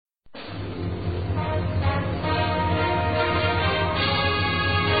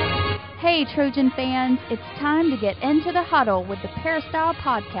Hey, Trojan fans, it's time to get into the huddle with the Peristyle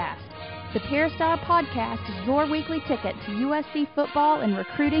Podcast. The Peristyle Podcast is your weekly ticket to USC football and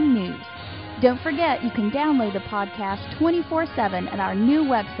recruiting news. Don't forget you can download the podcast 24/7 at our new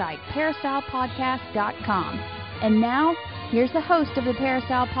website, peristylepodcast.com. And now, here's the host of the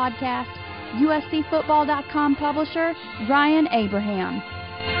Peristyle Podcast, USCfootball.com publisher, Ryan Abraham.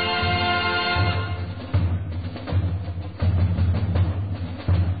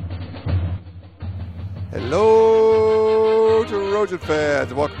 Hello, Trojan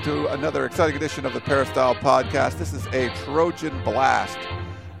fans. Welcome to another exciting edition of the Peristyle Podcast. This is a Trojan Blast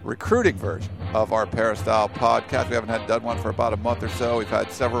recruiting version of our Peristyle Podcast. We haven't done one for about a month or so. We've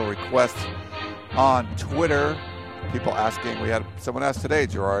had several requests on Twitter. People asking. We had someone ask today,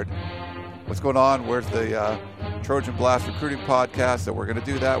 Gerard, what's going on? Where's the Trojan Blast recruiting podcast? So we're going to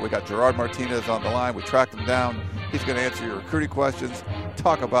do that. We got Gerard Martinez on the line. We tracked him down. He's going to answer your recruiting questions,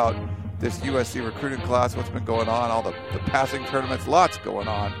 talk about this USC recruiting class, what's been going on, all the passing tournaments, lots going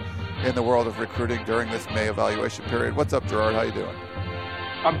on in the world of recruiting during this May evaluation period. What's up, Gerard? How you doing?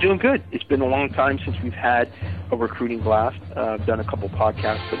 I'm doing good. It's been a long time since we've had a recruiting blast. I've done a couple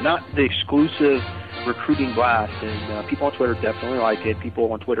podcasts, but not the exclusive recruiting blast. And people on Twitter definitely like it.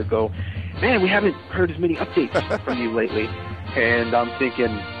 People on Twitter go, man, we haven't heard as many updates from you lately. And I'm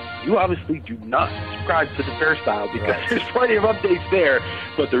thinking, you obviously do not subscribe to the Peristyle because there's plenty of updates there.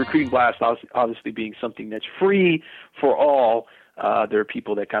 But the recruiting blast obviously being something that's free for all, there are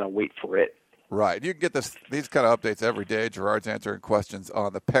people that kind of wait for it. Right. You can get these kind of updates every day. Gerard's answering questions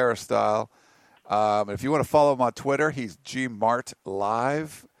on the Peristyle. If you want to follow him on Twitter, he's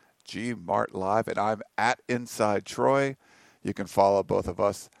GMartLive, and I'm at Inside Troy. You can follow both of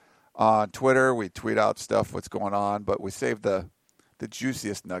us on Twitter. We tweet out stuff, what's going on, but we save the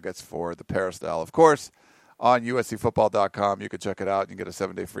juiciest nuggets for the Peristyle. Of course, on USCfootball.com, you can check it out. You can get a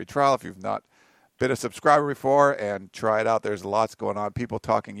 7-day free trial if you've not been a subscriber before, and try it out. There's lots going on. People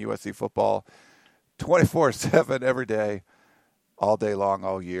talking USC football 24/7 every day, all day long,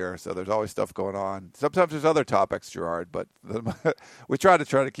 all year. So there's always stuff going on. Sometimes there's other topics, Gerard, but we try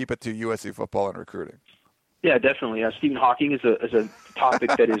to keep it to USC football and recruiting. Yeah, definitely. Stephen Hawking is a topic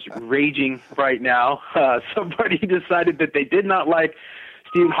that is raging right now. Somebody decided that they did not like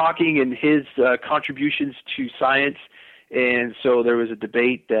Stephen Hawking and his contributions to science, and so there was a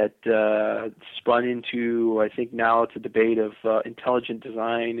debate that spun into, I think now it's a debate of intelligent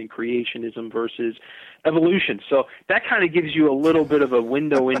design and creationism versus evolution. So that kind of gives you a little bit of a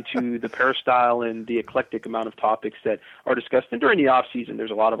window into the Peristyle and the eclectic amount of topics that are discussed. And during the off season,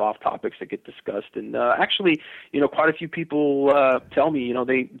 there's a lot of off topics that get discussed. And actually, quite a few people tell me,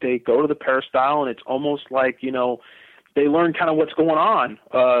 they go to the Peristyle and it's almost like, they learn kind of what's going on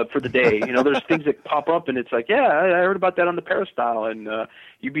for the day. There's things that pop up and it's like, yeah, I heard about that on the Peristyle. And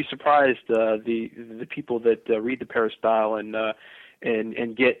you'd be surprised the people that read the Peristyle and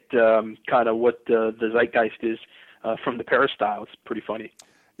get kind of what the zeitgeist is from the Peristyle. It's pretty funny.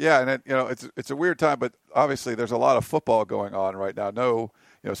 Yeah, and it's a weird time, but obviously there's a lot of football going on right now.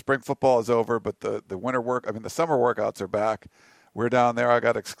 Spring football is over, but the the summer workouts are back. We're down there. I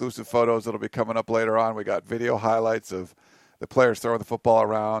got exclusive photos that'll be coming up later on. We got video highlights of the players throwing the football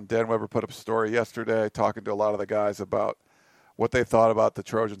around. Dan Weber put up a story yesterday talking to a lot of the guys about what they thought about the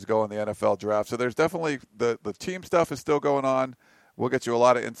Trojans going the NFL draft. So there's definitely the team stuff is still going on. We'll get you a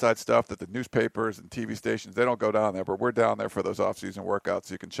lot of inside stuff that the newspapers and TV stations, they don't go down there, but we're down there for those off-season workouts,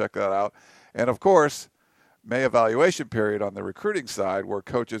 so you can check that out. And, of course, May evaluation period on the recruiting side where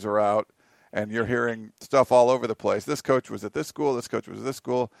coaches are out and you're hearing stuff all over the place. This coach was at this school, this coach was at this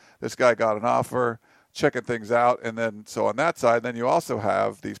school, this guy got an offer, checking things out. And then so on that side, then you also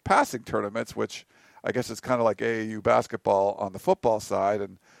have these passing tournaments, which I guess is kind of like AAU basketball on the football side.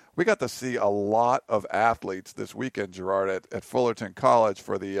 And we got to see a lot of athletes this weekend, Gerard, at Fullerton College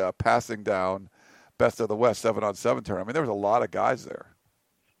for the passing down Best of the West 7-on-7 tournament. I mean, there was a lot of guys there.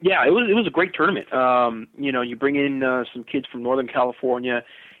 Yeah, it was a great tournament. You bring in some kids from Northern California,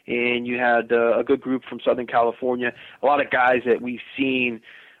 and you had a good group from Southern California. A lot of guys that we've seen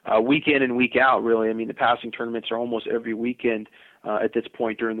week in and week out, really. I mean, the passing tournaments are almost every weekend at this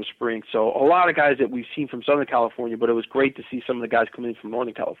point during the spring. So a lot of guys that we've seen from Southern California, but it was great to see some of the guys come in from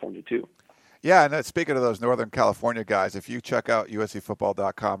Northern California too. Yeah, and speaking of those Northern California guys, if you check out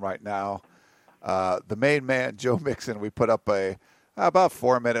USCfootball.com right now, the main man, Joe Mixon, we put up about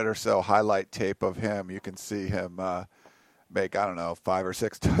 4-minute or so highlight tape of him. You can see him make, 5 or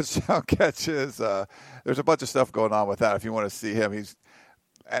 6 touchdown catches. There's a bunch of stuff going on with that. If you want to see him,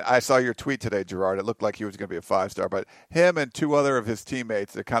 I saw your tweet today, Gerard. It looked like he was going to be a 5-star, but him and 2 other of his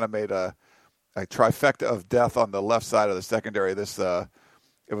teammates, it kind of made a trifecta of death on the left side of the secondary. This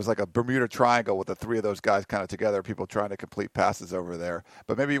it was like a Bermuda Triangle with the three of those guys kind of together, people trying to complete passes over there.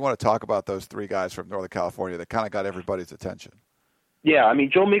 But maybe you want to talk about those three guys from Northern California that kind of got everybody's attention. Yeah, I mean,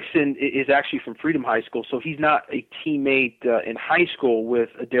 Joe Mixon is actually from Freedom High School, so he's not a teammate in high school with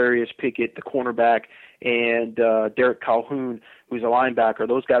Darius Pickett, the cornerback, and Derek Calhoun, who's a linebacker.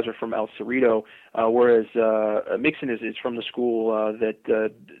 Those guys are from El Cerrito, whereas Mixon is from the school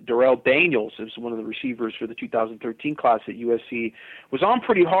that Darrell Daniels is one of the receivers for the 2013 class at USC, was on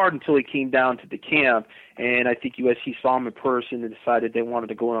pretty hard until he came down to the camp, and I think USC saw him in person and decided they wanted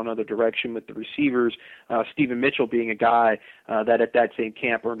to go in another direction with the receivers, Stephen Mitchell being a guy that at that same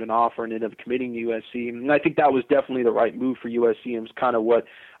camp earned an offer and ended up committing to USC. And I think that was definitely the right move for USC, and it was kind of what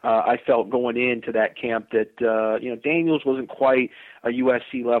I felt going into that camp, that Daniels wasn't quite a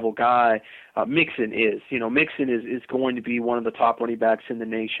USC level guy. Mixon is. Mixon is going to be one of the top running backs in the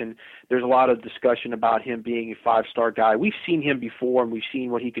nation. There's a lot of discussion about him being a 5-star guy. We've seen him before, and we've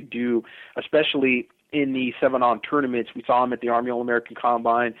seen what he could do, especially in the 7-on tournaments. We saw him at the Army All-American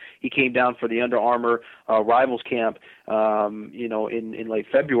Combine. He came down for the Under Armour Rivals Camp, in late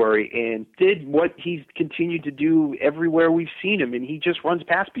February, and did what he's continued to do everywhere we've seen him, and he just runs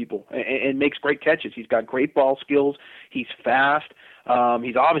past people and makes great catches. He's got great ball skills. He's fast.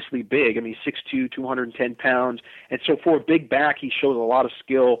 He's obviously big. I mean, 6'2", 210 pounds. And so for a big back, he shows a lot of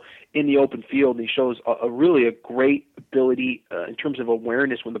skill in the open field, and he shows really a great ability in terms of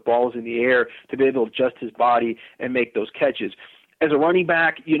awareness when the ball is in the air to be able to adjust his body and make those catches. As a running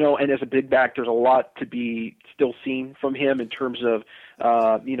back, and as a big back, there's a lot to be still seen from him in terms of,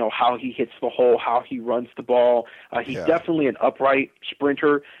 how he hits the hole, how he runs the ball. He's definitely an upright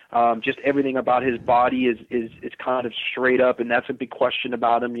sprinter. Just everything about his body is kind of straight up, and that's a big question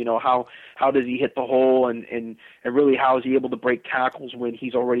about him. How does he hit the hole, and really how is he able to break tackles when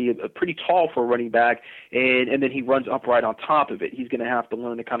he's already pretty tall for a running back, and then he runs upright on top of it. He's going to have to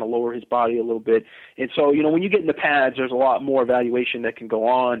learn to kind of lower his body a little bit. And so, when you get in the pads, there's a lot more evaluation that can go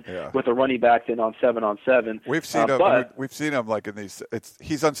on with a running back than on 7-on-7. We've seen him like in these.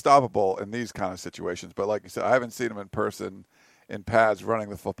 He's unstoppable in these kind of situations. But like you said, I haven't seen him in person in pads running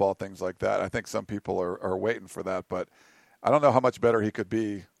the football, things like that. I think some people are waiting for that, but I don't know how much better he could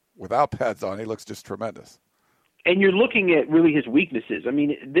be without pads on. He looks just tremendous. And you're looking at really his weaknesses. I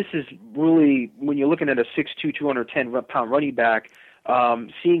mean, this is really, when you're looking at a 6'2", 210-pound running back,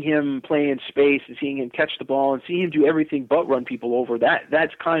 seeing him play in space and seeing him catch the ball and seeing him do everything but run people over,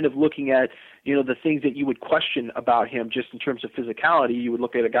 that's kind of looking at, the things that you would question about him just in terms of physicality. You would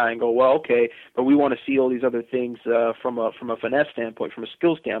look at a guy and go, well, okay, but we want to see all these other things from a finesse standpoint, from a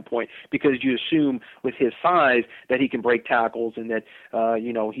skill standpoint, because you assume with his size that he can break tackles and that,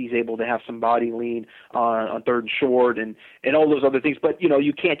 he's able to have some body lean on third and short and all those other things. But,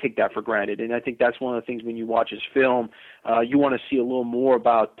 you can't take that for granted. And I think that's one of the things when you watch his film, you want to see a little more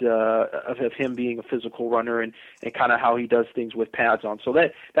about of him being a physical runner and kind of how he does things with pads on. So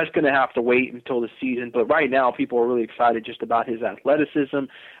that's going to have to wait until the season. But right now, people are really excited just about his athleticism,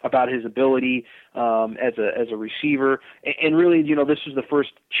 about his ability as a receiver. And really, this was the first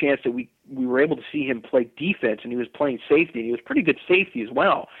chance that we were able to see him play defense, and he was playing safety, and he was pretty good safety as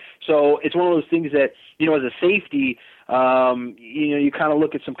well. So it's one of those things that, as a safety, you kind of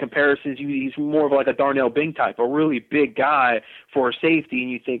look at some comparisons. He's more of like a Darnell Bing type, a really big guy for a safety,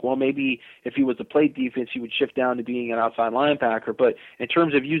 and you think, well, maybe if he was to play defense, he would shift down to being an outside linebacker. But in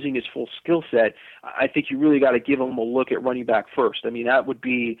terms of using his full skill set, I think you really got to give him a look at running back first. I mean, that would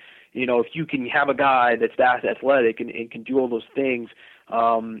be, if you can have a guy that's that athletic and can do all those things,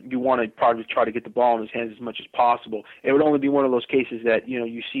 you want to probably try to get the ball in his hands as much as possible. It would only be one of those cases that,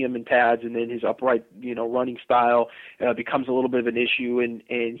 you see him in pads and then his upright, running style becomes a little bit of an issue and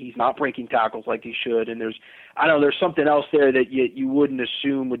he's not breaking tackles like he should. And there's something else there that you wouldn't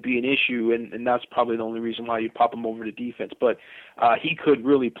assume would be an issue, and that's probably the only reason why you'd pop him over to defense. But he could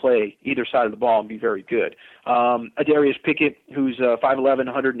really play either side of the ball and be very good. Darius Pickett, who's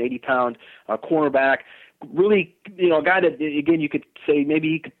 5'11", 180-pound cornerback, really, a guy that, again, you could say maybe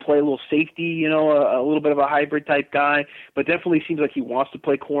he could play a little safety, a little bit of a hybrid type guy, but definitely seems like he wants to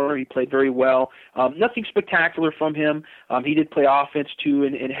play corner. He played very well. Nothing spectacular from him. He did play offense too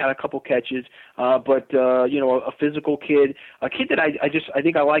and had a couple catches, but a physical kid, a kid that I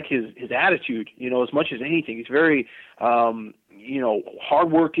think I like his attitude, as much as anything. He's very,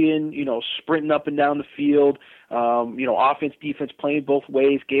 hardworking, sprinting up and down the field. Offense, defense, playing both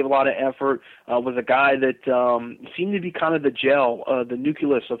ways, gave a lot of effort, was a guy that seemed to be kind of the gel, the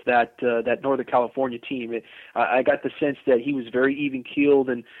nucleus of that Northern California team. I got the sense that he was very even-keeled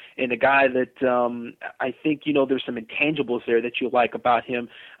and a guy that I think, there's some intangibles there that you like about him,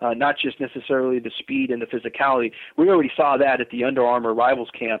 not just necessarily the speed and the physicality. We already saw that at the Under Armour Rivals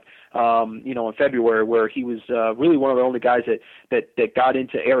camp, in February, where he was really one of the only guys that got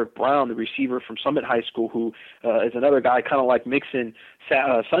into Eric Brown, the receiver from Summit High School, who is another guy kind of like Mixon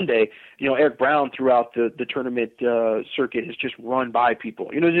Sunday. Eric Brown throughout the tournament circuit has just run by people.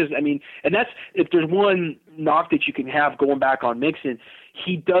 And that's, if there's one knock that you can have going back on Mixon,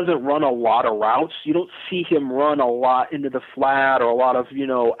 he doesn't run a lot of routes. You don't see him run a lot into the flat or a lot of,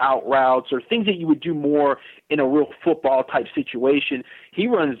 out routes or things that you would do more in a real football type situation. He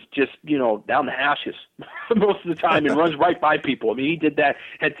runs just, down the hashes most of the time and runs right by people. I mean, he did that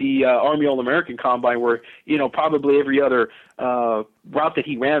at the Army All-American Combine where, probably every other route that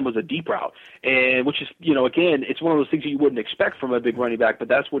he ran was a deep route, and which is, again, it's one of those things that you wouldn't expect from a big running back, but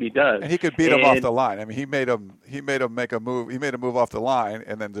that's what he does. And he could beat him off the line. I mean, he made him make a move. He made a move off the line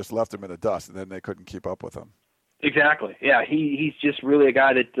and then just left him in the dust, and then they couldn't keep up with him. Exactly. Yeah, he's just really a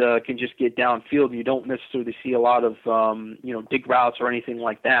guy that can just get downfield, and you don't necessarily see a lot of dig routes or anything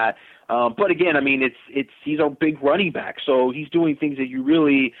like that. But again, I mean, he's a big running back, so he's doing things that you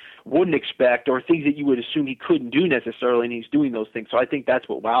really wouldn't expect or things that you would assume he couldn't do necessarily, and he's doing those things. So I think that's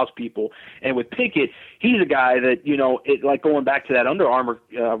what wows people. And with Pickett, he's a guy that, like going back to that Under Armour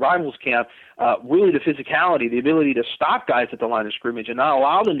Rivals camp, really the physicality, the ability to stop guys at the line of scrimmage and not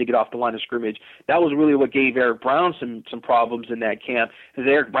allow them to get off the line of scrimmage, that was really what gave Eric Brown some problems in that camp, because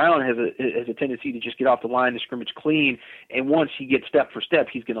Eric Brown has a tendency to just get off the line of scrimmage clean, and once he gets step for step,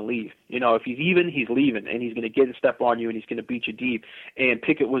 he's going to leave. If he's even, he's leaving, and he's going to get a step on you, and he's going to beat you deep. And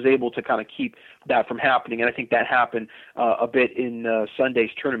Pickett was able to kind of keep that from happening, and I think that happened a bit in Sunday's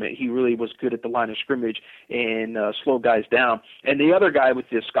tournament. He really was good at the line of scrimmage and slowed guys down. And the other guy with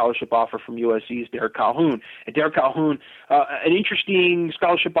the scholarship offer from USC is Derek Calhoun. And Derek Calhoun, an interesting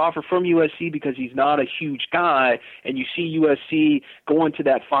scholarship offer from USC because he's not a huge guy, and you see USC going to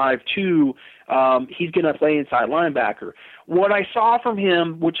that 5'2", he's going to play inside linebacker. What I saw from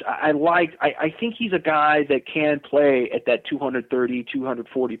him, which I liked, I think he's a guy that can play at that 230,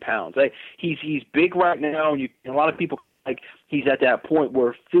 240 pounds. He's big right now, and a lot of people like he's at that point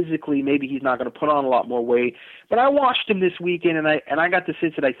where physically maybe he's not going to put on a lot more weight. But I watched him this weekend, and I got the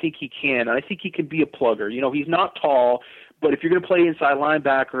sense that I think he can, and I think he can be a plugger. He's not tall, but if you're going to play inside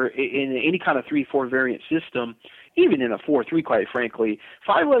linebacker in any kind of 3-4 variant system, even in a 4-3, quite frankly,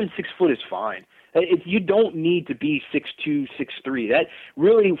 5'11", 6 foot is fine. You don't need to be 6'2", 6'3". That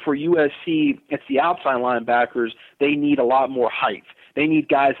really, for USC, it's the outside linebackers. They need a lot more height. They need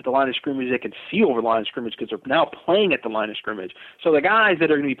guys at the line of scrimmage that can see over the line of scrimmage because they're now playing at the line of scrimmage. So the guys that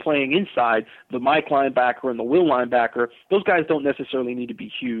are going to be playing inside, the Mike linebacker and the Will linebacker, those guys don't necessarily need to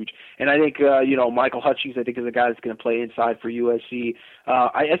be huge. And I think, Michael Hutchings, I think, is a guy that's going to play inside for USC.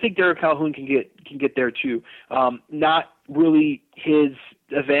 I think Derek Calhoun can get there too. Not really his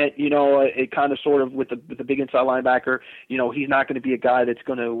event, it kind of sort of with the big inside linebacker, he's not going to be a guy that's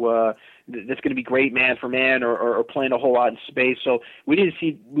going to be great man for man or playing a whole lot in space. So we didn't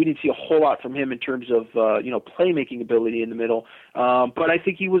see a whole lot from him in terms of playmaking ability in the middle. But I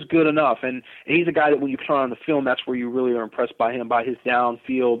think he was good enough, and he's a guy that when you put on the film, that's where you really are impressed by him, by his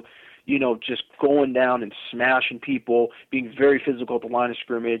downfield, just going down and smashing people, being very physical at the line of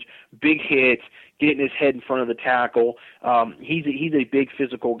scrimmage, big hits, getting his head in front of the tackle. He's a big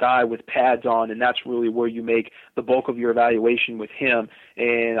physical guy with pads on, and that's really where you make the bulk of your evaluation with him,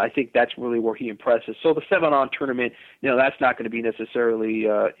 and I think that's really where he impresses. So the 7-on tournament, that's not going to be necessarily,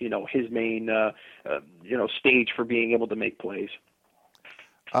 his main, stage for being able to make plays.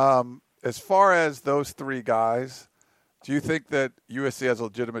 As far as those three guys, do you think that USC has a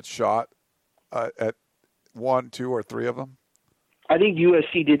legitimate shot at 1, 2, or 3 of them? I think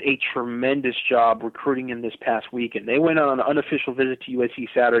USC did a tremendous job recruiting him this past weekend. They went on an unofficial visit to USC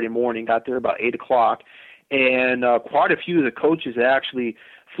Saturday morning, got there about 8 o'clock, and quite a few of the coaches had actually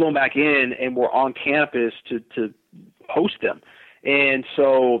flown back in and were on campus to host them. And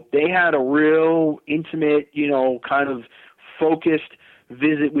so they had a real intimate, kind of focused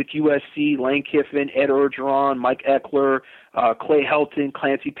visit with USC, Lane Kiffin, Ed Orgeron, Mike Eckler, Clay Helton,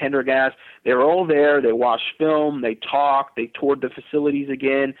 Clancy Pendergast. They were all there. They watched film. They talked. They toured the facilities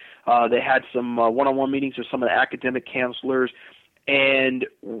again. They had some one-on-one meetings with some of the academic counselors. And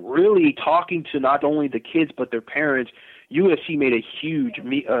really talking to not only the kids but their parents, USC made a huge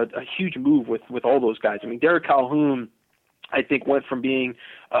move with all those guys. I mean, Derek Calhoun, I think went from being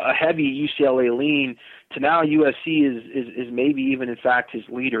a heavy UCLA lean to now USC is maybe even in fact his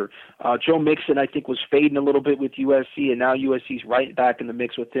leader. Joe Mixon I think was fading a little bit with USC, and now USC's right back in the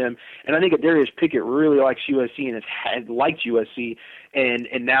mix with him. And I think Darius Pickett really likes USC and has liked USC, and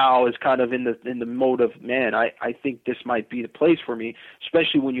now is kind of in the mode of, man, I think this might be the place for me,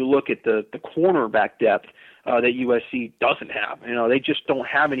 especially when you look at the cornerback depth that USC doesn't have. They just don't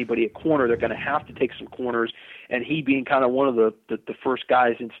have anybody at corner. They're going to have to take some corners, and he being kind of one of the first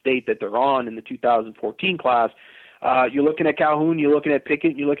guys in state that they're on in the 2014 class. You're looking at Calhoun, you're looking at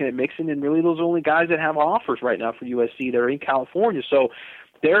Pickett, you're looking at Mixon, and really those are the only guys that have offers right now for USC. They're in California, so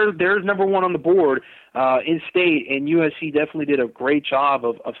they're number one on the board in state, and USC definitely did a great job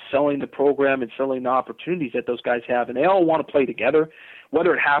of selling the program and selling the opportunities that those guys have, and they all want to play together.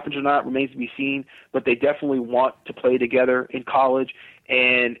 Whether it happens or not remains to be seen, but they definitely want to play together in college,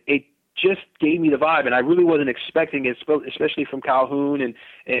 and it just gave me the vibe, and I really wasn't expecting it, especially from Calhoun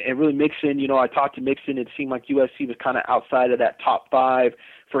and really Mixon. I talked to Mixon, it seemed like USC was kind of outside of that top 5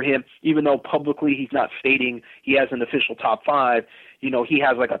 for him, even though publicly he's not stating he has an official top 5. He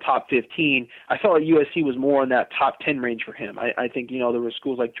has like a top 15. I felt like USC was more in that top 10 range for him. I think, there were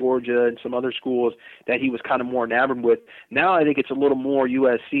schools like Georgia and some other schools that he was kind of more enamored with. Now I think it's a little more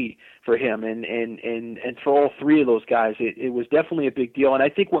USC for him. And for all three of those guys, it was definitely a big deal. And I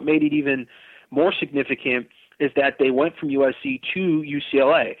think what made it even more significant is that they went from USC to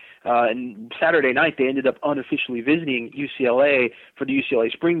UCLA. And Saturday night, they ended up unofficially visiting UCLA for the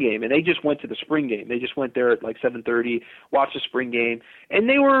UCLA spring game. And they just went to the spring game. They just went there at like 7:30, watched the spring game. And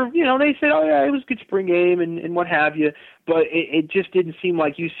they were, they said, oh, yeah, it was a good spring game and what have you. But it just didn't seem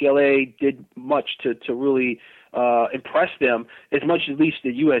like UCLA did much to really impress them as much at least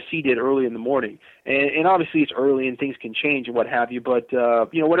that USC did early in the morning. And obviously it's early and things can change and what have you, but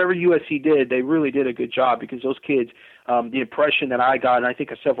whatever USC did, they really did a good job, because those kids, the impression that I got, and I think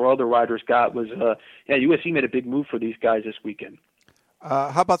several other writers got, was USC made a big move for these guys this weekend.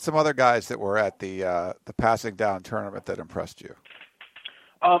 How about some other guys that were at the passing down tournament that impressed you?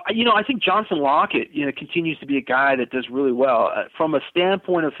 I think Johnson Lockett, continues to be a guy that does really well. From a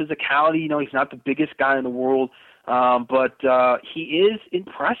standpoint of physicality, he's not the biggest guy in the world, but he is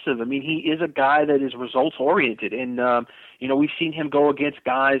impressive. I mean, he is a guy that is results-oriented, and, we've seen him go against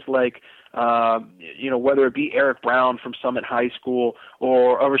guys like, whether it be Eric Brown from Summit High School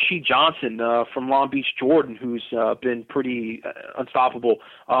or Rasheed Johnson from Long Beach, Jordan, who's been pretty unstoppable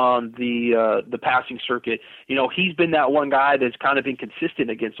on the passing circuit. He's been that one guy that's kind of been consistent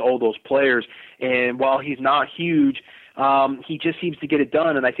against all those players. And while he's not huge, he just seems to get it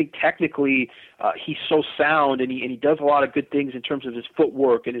done. And I think technically he's so sound, and he does a lot of good things in terms of his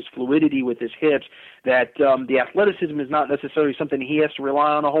footwork and his fluidity with his hips, that the athleticism is not necessarily something he has to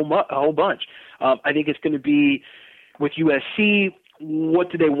rely on a whole bunch. I think it's going to be with USC,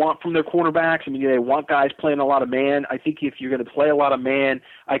 what do they want from their cornerbacks? I mean, do they want guys playing a lot of man? I think if you're going to play a lot of man,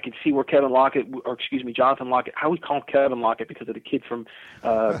 I can see where Jonathan Lockett, I always call him Kevin Lockett because of the kid from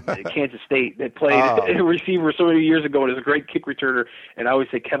Kansas State that played receiver so many years ago and is a great kick returner, and I always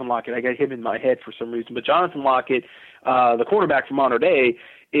say Kevin Lockett. I got him in my head for some reason. But Jonathan Lockett, the cornerback from Monterey Day,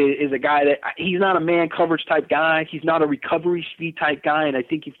 is a guy that he's not a man coverage type guy. He's not a recovery speed type guy. And I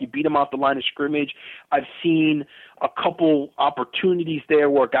think if you beat him off the line of scrimmage, I've seen a couple opportunities there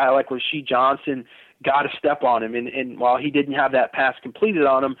where a guy like Rasheed Johnson got a step on him. And while he didn't have that pass completed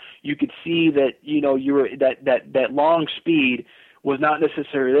on him, you could see that, that long speed was not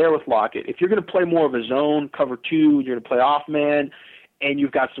necessarily there with Lockett. If you're going to play more of a zone, cover 2, you're going to play off man, and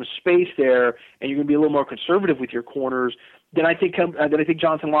you've got some space there, and you're going to be a little more conservative with your corners, then I think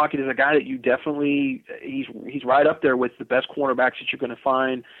Jonathan Lockett is a guy that you definitely he's right up there with the best cornerbacks that you're going to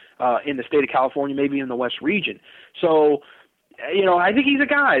find in the state of California, maybe in the West region. So, I think he's a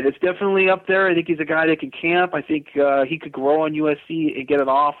guy that's definitely up there. I think he's a guy that can camp. I think he could grow on USC and get an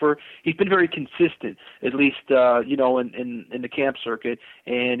offer. He's been very consistent, at least in the camp circuit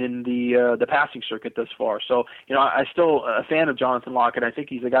and in the passing circuit thus far. So, I'm still a fan of Jonathan Lockett. I think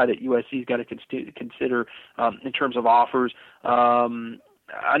he's a guy that USC's got to consider in terms of offers.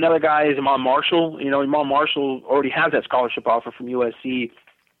 Another guy is Imam Marshall. Imam Marshall already has that scholarship offer from USC,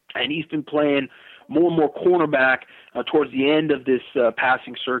 and he's been playing more and more cornerback towards the end of this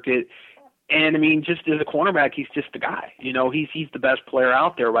passing circuit. And, I mean, just as a cornerback, he's just the guy. He's the best player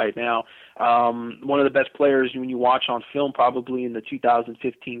out there right now. One of the best players when you watch on film probably in the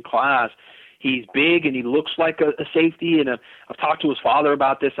 2015 class. He's big and he looks like a safety, and I've talked to his father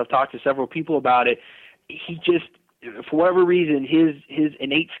about this. I've talked to several people about it. He just, for whatever reason, his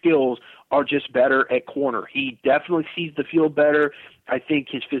innate skills are just better at corner. He definitely sees the field better. I think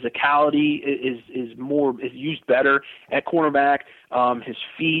his physicality is used better at cornerback. His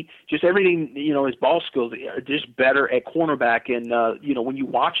feet, just everything, his ball skills are just better at cornerback. And, when you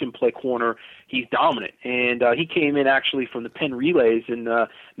watch him play corner, he's dominant. And he came in actually from the Penn Relays, and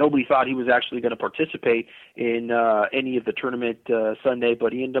nobody thought he was actually going to participate in any of the tournament Sunday,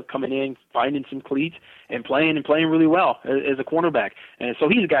 but he ended up coming in, finding some cleats, and playing really well as a cornerback. And so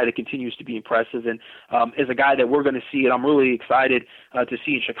he's a guy that continues to be impressive, and is a guy that we're going to see, and I'm really excited to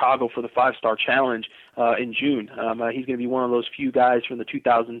see in Chicago for the 5-Star Challenge in June. He's going to be one of those few guys from the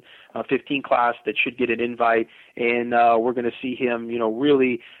 2015 class that should get an invite, and we're going to see him,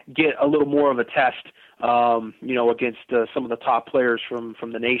 really get a little more of a test, against some of the top players from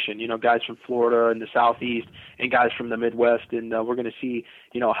the nation, guys from Florida and the Southeast and guys from the Midwest, and we're going to see,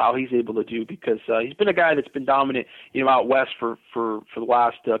 how he's able to do, because he's been a guy that's been dominant, out west for the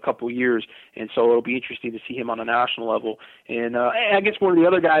last couple of years, and so it'll be interesting to see him on a national level. And I guess one of the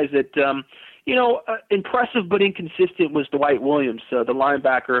other guys that impressive but inconsistent was Dwight Williams, the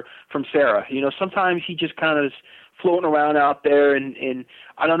linebacker from Sarah. Sometimes he just kind of is floating around out there, and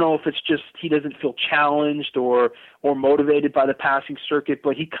I don't know if it's just he doesn't feel challenged or motivated by the passing circuit,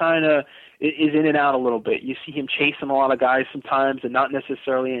 but he kind of is in and out a little bit. You see him chasing a lot of guys sometimes and not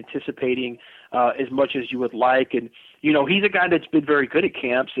necessarily anticipating as much as you would like. And, he's a guy that's been very good at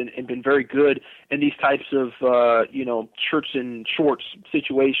camps and been very good in these types of, shirts and shorts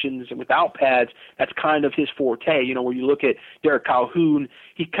situations and without pads. That's kind of his forte. Where you look at Derek Calhoun,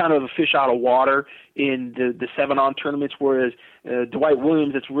 he's kind of a fish out of water in the 7-on tournaments, whereas Dwight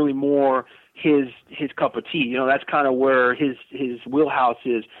Williams, it's really more his cup of tea. That's kind of where his wheelhouse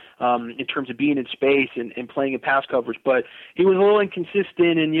is in terms of being in space and playing in pass coverage. But he was a little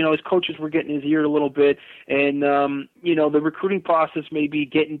inconsistent, and his coaches were getting his ear a little bit, and the recruiting process may be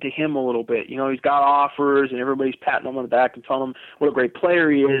getting to him a little bit. He's got offers, and everybody's patting him on the back and telling him what a great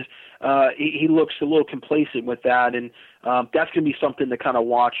player he is. He looks a little complacent with that, and that's going to be something to kind of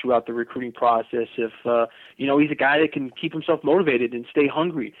watch throughout the recruiting process. If he's a guy that can keep himself motivated and stay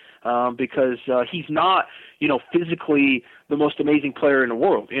hungry, because he's not physically the most amazing player in the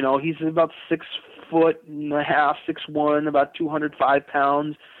world. He's about 6'5", 6'1", about 205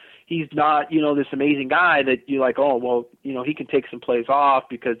 pounds. He's not, this amazing guy that you're like, oh, well, he can take some plays off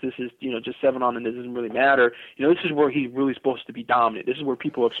because this is, just 7-on and it doesn't really matter. This is where he's really supposed to be dominant. This is where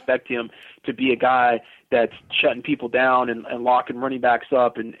people expect him to be a guy that's shutting people down and locking running backs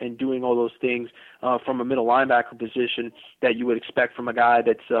up and doing all those things from a middle linebacker position that you would expect from a guy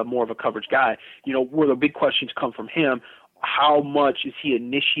that's more of a coverage guy. Where the big questions come from him, how much is he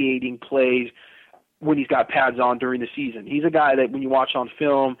initiating plays when he's got pads on during the season? He's a guy that when you watch on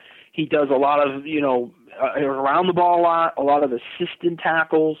film, he does a lot of, around the ball a lot of assistant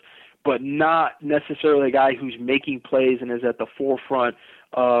tackles, but not necessarily a guy who's making plays and is at the forefront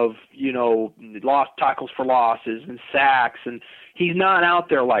of, lost tackles for losses and sacks, and he's not out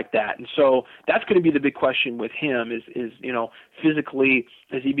there like that. And so that's going to be the big question with him is physically,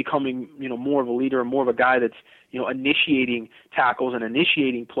 is he becoming, more of a leader and more of a guy that's, initiating tackles and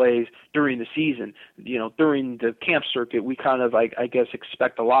initiating plays during the season. During the camp circuit, we kind of, I guess,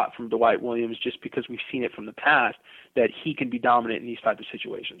 expect a lot from Dwight Williams just because we've seen it from the past that he can be dominant in these types of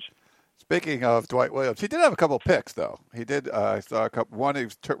situations. Speaking of Dwight Williams, he did have a couple of picks, though. He did. I saw a couple. One, he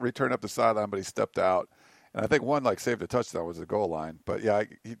returned up the sideline, but he stepped out. And I think one, saved a touchdown, was the goal line. But, yeah,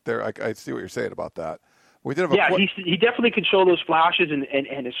 I see what you're saying about that. We did have he definitely can show those flashes and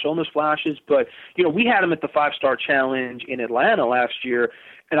has shown those flashes. But, we had him at the 5-Star Challenge in Atlanta last year,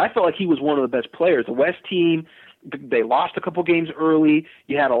 and I felt like he was one of the best players. The West team, they lost a couple games early.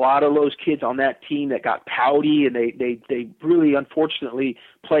 You had a lot of those kids on that team that got pouty, and they really, unfortunately,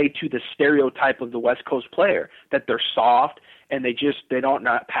 play to the stereotype of the West Coast player, that they're soft and they're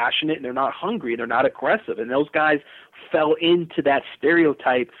not passionate and they're not hungry and they're not aggressive. And those guys fell into that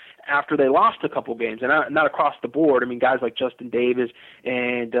stereotype after they lost a couple games, and not across the board. I mean, guys like Justin Davis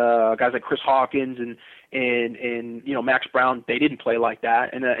and guys like Chris Hawkins and Max Brown, they didn't play like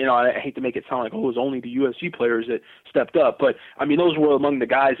that. And I hate to make it sound like, it was only the USC players that stepped up, but I mean, those were among the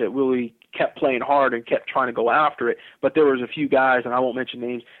guys that really kept playing hard and kept trying to go after it. But there was a few guys, and I won't mention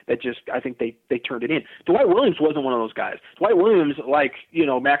names, that just, I think they turned it in. Dwight Williams wasn't one of those guys. Dwight Williams, like,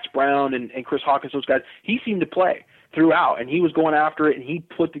 Max Brown and Chris Hawkins, those guys, he seemed to play throughout, and he was going after it, and he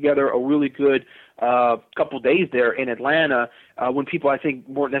put together a really good couple days there in Atlanta when people, I think,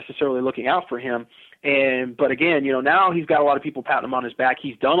 weren't necessarily looking out for him. But again, now he's got a lot of people patting him on his back.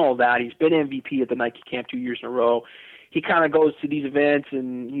 He's done all that. He's been MVP at the Nike camp 2 years in a row. he kind of goes to these events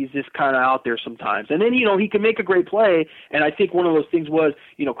and he's just kind of out there sometimes. And then, he can make a great play. And I think one of those things was,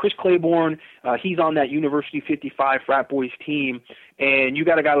 Chris Claiborne, he's on that University 55 frat boys team. And you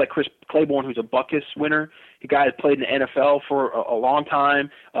got a guy like Chris Claiborne who's a Buckus winner, a guy that played in the NFL for a long time,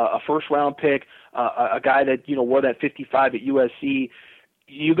 a first-round pick, a guy that, wore that 55 at USC.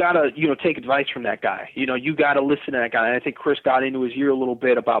 You got to, take advice from that guy. You got to listen to that guy. And I think Chris got into his ear a little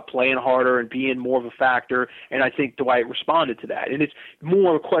bit about playing harder and being more of a factor, and I think Dwight responded to that. And it's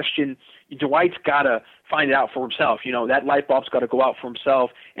more a question, Dwight's got to find it out for himself. That light bulb's got to go out for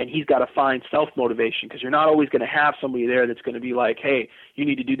himself, and he's got to find self-motivation, because you're not always going to have somebody there that's going to be like, hey, you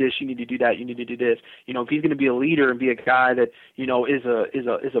need to do this, you need to do that, you need to do this. If he's going to be a leader and be a guy that,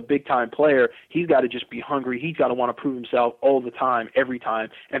 is a big-time player, he's got to just be hungry. He's got to want to prove himself all the time, every time,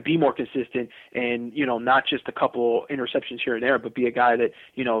 and be more consistent and, not just a couple interceptions here and there, but be a guy that,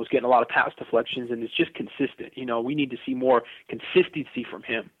 is getting a lot of pass deflections and is just consistent. We need to see more consistency from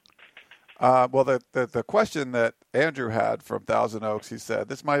him. Well, the question that Andrew had from Thousand Oaks, he said,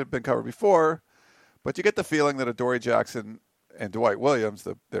 this might have been covered before, but you get the feeling that Adoree Jackson and Dwight Williams,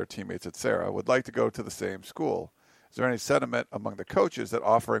 their teammates at Sarah, would like to go to the same school. Is there any sentiment among the coaches that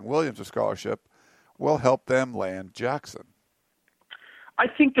offering Williams a scholarship will help them land Jackson? I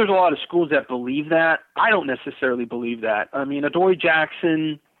think there's a lot of schools that believe that. I don't necessarily believe that. I mean, Adoree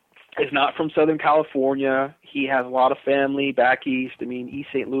Jackson is not from Southern California. He has a lot of family back east. I mean, East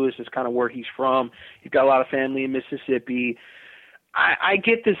St. Louis is kind of where he's from. He's got a lot of family in Mississippi. I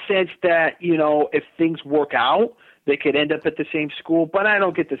get the sense that, if things work out, they could end up at the same school, but I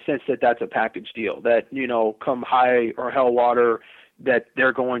don't get the sense that that's a package deal, that, come high or hell water, that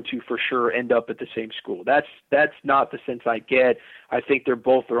they're going to for sure end up at the same school. That's not the sense I get. I think they're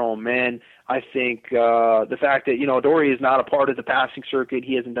both their own men. I think the fact that, Adoree is not a part of the passing circuit,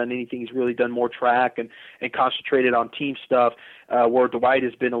 he hasn't done anything. He's really done more track and concentrated on team stuff, where Dwight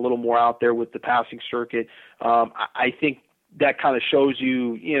has been a little more out there with the passing circuit. I think that kind of shows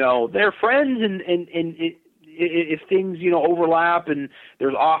you, they're friends, and if things, overlap and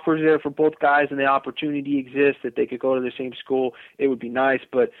there's offers there for both guys and the opportunity exists that they could go to the same school, it would be nice.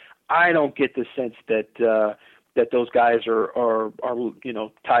 But I don't get the sense that those guys are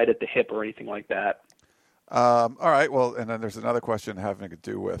tied at the hip or anything like that. All right. Well, and then there's another question having to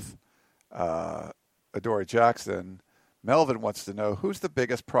do with Adoree Jackson. Melvin wants to know, who's the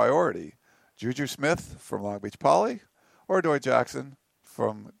biggest priority, Juju Smith from Long Beach Poly or Adoree Jackson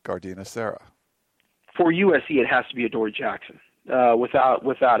from Gardena Sarah? For USC, it has to be Adoree Jackson,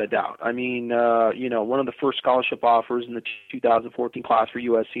 without a doubt. I mean, one of the first scholarship offers in the 2014 class for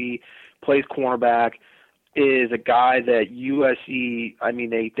USC, plays cornerback, is a guy that USC, I mean,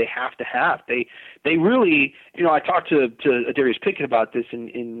 they have to have. They really, I talked to Darius Pickett about this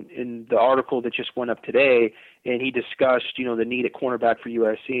in the article that just went up today, and he discussed, the need at cornerback for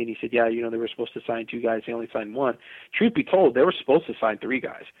USC, and he said, yeah, they were supposed to sign 2 guys, they only signed 1. Truth be told, they were supposed to sign 3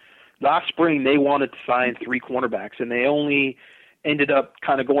 guys. Last spring, they wanted to sign 3 cornerbacks, and they only ended up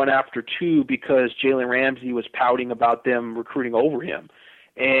kind of going after 2 because Jalen Ramsey was pouting about them recruiting over him.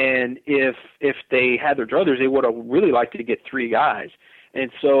 And if they had their druthers, they would have really liked to get 3 guys.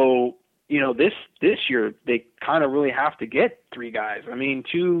 And so, this year they kind of really have to get 3 guys. I mean,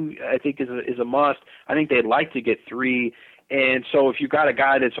 2 I think is a must. I think they'd like to get 3. And so if you've got a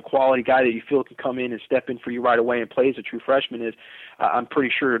guy that's a quality guy that you feel can come in and step in for you right away and play as a true freshman, I'm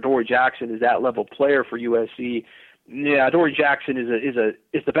pretty sure Adoree Jackson is that level player for USC. Yeah, Adoree Jackson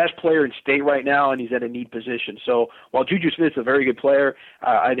is the best player in state right now, and he's at a need position. So while Juju Smith's a very good player,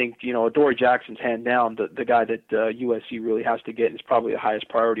 I think Adoree Jackson's hand down the guy that USC really has to get, and is probably the highest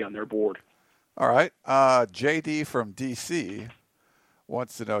priority on their board. All right, JD from DC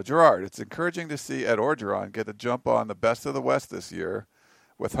wants to know, Gerard, it's encouraging to see Ed Orgeron get a jump on the best of the West this year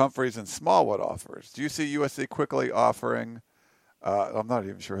with Humphreys and Smallwood offers. Do you see USC quickly offering, I'm not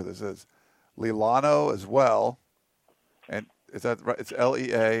even sure who this is, Lealano as well? And is that right? It's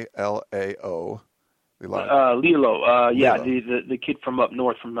Lealao. Lilo. Yeah, the kid from up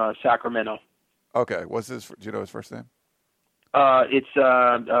north from Sacramento. Okay. Do you know his first name? It's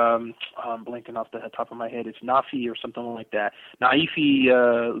I'm blanking off the top of my head. It's Nafi or something like that. Naifi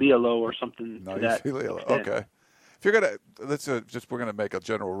Lealo or something. Naifi Lealo. Okay. If you're gonna we're gonna make a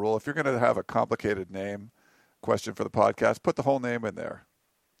general rule. If you're gonna have a complicated name question for the podcast, put the whole name in there.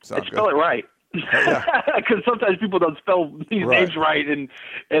 Sound good? Spell it right. Because sometimes people don't spell these names right, and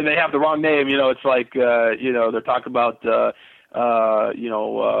they have the wrong name. It's like they're talking about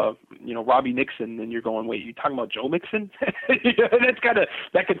Robbie Nixon, and you're going, wait, you talking about Joe Mixon?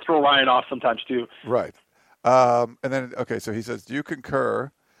 that could throw Ryan off sometimes too. Right. And then so he says, do you concur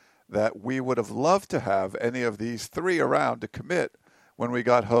that we would have loved to have any of these three around to commit when we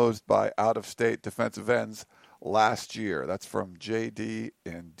got hosed by out-of-state defensive ends last year. That's from JD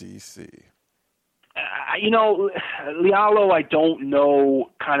in D.C. Lialo, I don't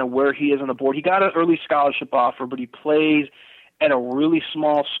know kind of where he is on the board. He got an early scholarship offer, but he plays at a really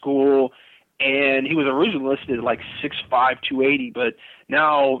small school, and he was originally listed at like 6'5", 280, but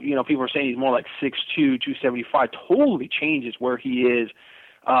now, people are saying he's more like 6'2", 275. Totally changes where he is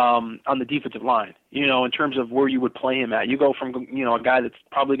on the defensive line, in terms of where you would play him at. You go from, a guy that's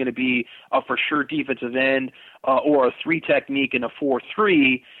probably going to be a for sure defensive end or a 3 technique in a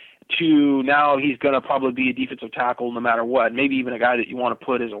 4-3 to now he's going to probably be a defensive tackle no matter what. Maybe even a guy that you want to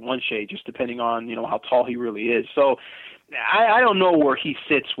put as a one shade, just depending on, how tall he really is. So I don't know where he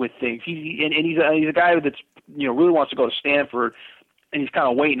sits with things. He's a guy that's, really wants to go to Stanford, and he's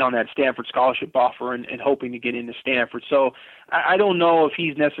kind of waiting on that Stanford scholarship offer and hoping to get into Stanford. So I don't know if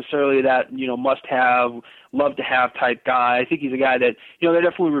he's necessarily that, must-have, love-to-have type guy. I think he's a guy that, they're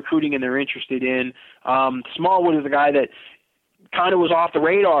definitely recruiting and they're interested in. Smallwood is a guy that kind of was off the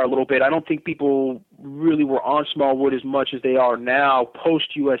radar a little bit. I don't think people really were on Smallwood as much as they are now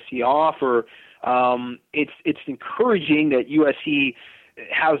post-USC offer. It's encouraging that USC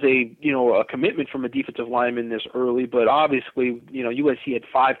has a commitment from a defensive lineman this early, but obviously, USC had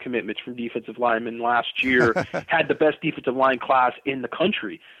 5 commitments from defensive linemen last year, had the best defensive line class in the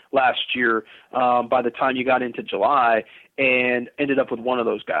country last year by the time you got into July, and ended up with one of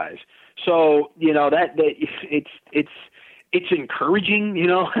those guys. So, it's encouraging,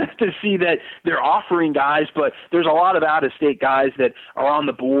 to see that they're offering guys, but there's a lot of out-of-state guys that are on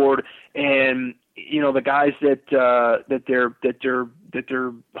the board, and the guys that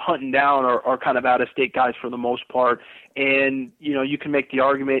they're hunting down are kind of out-of-state guys for the most part. And you can make the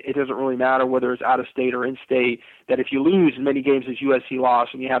argument it doesn't really matter whether it's out-of-state or in-state, that if you lose as many games as USC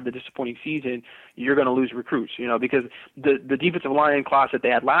lost and you have the disappointing season, you're going to lose recruits, because the defensive line class that they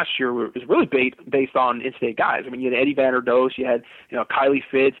had last year was really based on in-state guys. I mean, you had Eddie Vanderdoes, you had, Kylie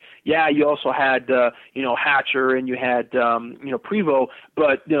Fitz. Yeah, you also had, Hatcher, and you had, Prevost,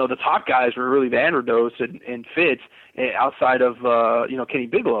 but, the top guys were really Vanderdoes and Fitz outside of, Kenny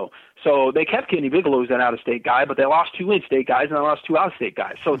Bigelow. So they kept Kenny Bigelow as an out-of-state guy, but they lost 2 in-state guys and they lost 2 out-of-state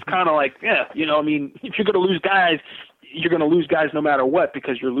guys. So it's kind of like, if you're going to lose guys, you're going to lose guys no matter what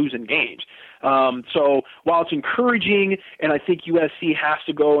because you're losing games. So while it's encouraging, and I think USC has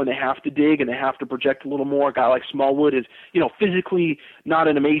to go and they have to dig and they have to project a little more, a guy like Smallwood is, physically not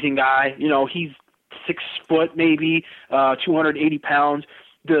an amazing guy. He's 6 foot maybe, 280 pounds.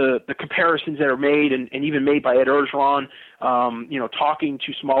 The comparisons that are made and even made by Ed Orgeron, talking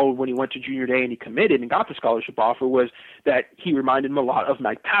to Smallwood when he went to junior day and he committed and got the scholarship offer, was that he reminded him a lot of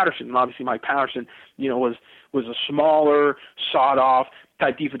Mike Patterson. And obviously Mike Patterson, was a smaller, sawed-off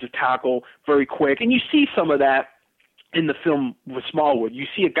type defensive tackle, very quick. And you see some of that in the film with Smallwood. You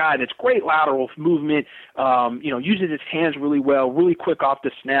see a guy that's great lateral movement, uses his hands really well, really quick off the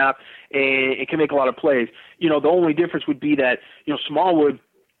snap, and it can make a lot of plays. The only difference would be that, Smallwood,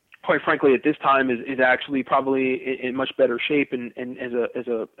 quite frankly, at this time is actually probably in much better shape and as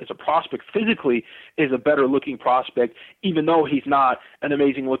a prospect physically is a better looking prospect, even though he's not an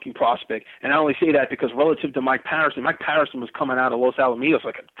amazing looking prospect. And I only say that because relative to Mike Patterson was coming out of Los Alamitos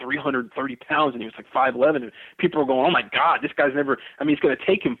like 330 pounds and he was like 5'11", and people are going, oh my God, this guy's it's going to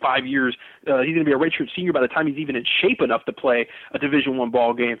take him 5 years. He's going to be a redshirt senior by the time he's even in shape enough to play a Division I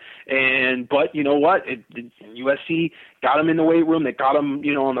ball game. But you know what? USC got him in the weight room. They got him,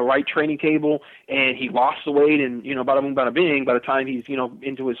 on the right training table, and he lost the weight. And bada boom, bada bing. By the time he's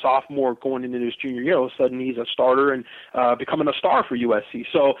into his sophomore, going into his junior year, all of a sudden he's a starter and becoming a star for USC.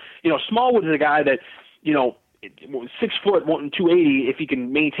 So Smallwood is a guy that 6 foot, 280. If he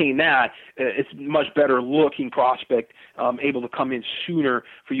can maintain that, it's a much better looking prospect, able to come in sooner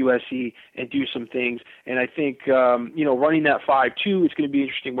for USC and do some things. And I think running that 5'2", it's going to be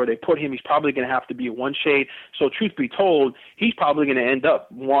interesting where they put him. He's probably going to have to be a one shade. So truth be told, he's probably going to end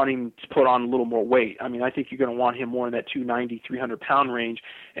up wanting to put on a little more weight. I mean, I think you're going to want him more in that 290, 300-pound range,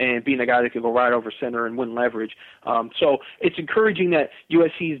 and being a guy that can go right over center and win leverage. So it's encouraging that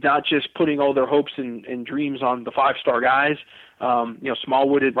USC is not just putting all their hopes and dreams on the 5-star guys.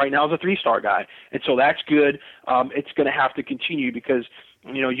 Smallwood right now is a 3-star guy, and so that's good. It's going to have to continue because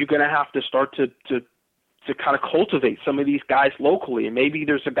you're going to have to start to kind of cultivate some of these guys locally. And maybe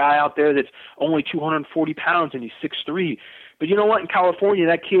there's a guy out there that's only 240 pounds and he's 6'3". But you know what? In California,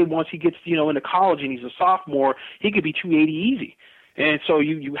 that kid, once he gets into college and he's a sophomore, he could be 280 easy. And so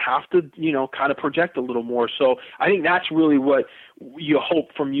you have to, kind of project a little more. So I think that's really what you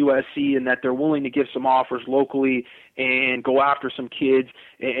hope from USC, and that they're willing to give some offers locally and go after some kids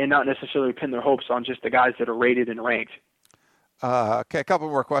and not necessarily pin their hopes on just the guys that are rated and ranked. Okay, a couple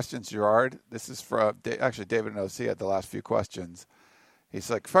more questions, Gerard. This is from actually David and OC had the last few questions. He's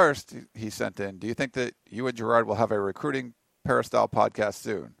like, first, he sent in, do you think that you and Gerard will have a recruiting Peristyle podcast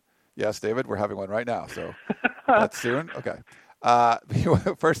soon? Yes, David, we're having one right now. So that's soon? Okay.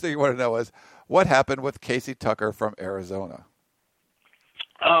 First thing you want to know is, what happened with Casey Tucker from Arizona?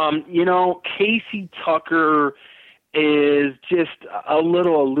 Casey Tucker is just a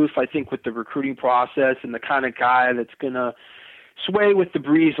little aloof, I think, with the recruiting process, and the kind of guy that's going to sway with the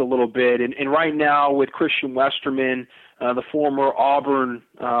breeze a little bit. And right now with Christian Westerman, the former Auburn,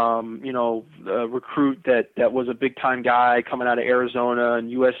 recruit that was a big-time guy coming out of Arizona,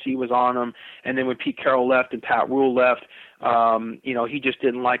 and USC was on him. And then when Pete Carroll left and Pat Rule left, he just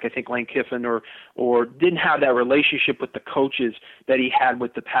didn't like, I think, Lane Kiffin or didn't have that relationship with the coaches that he had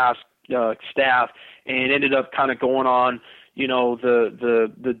with the past staff, and ended up kind of going on,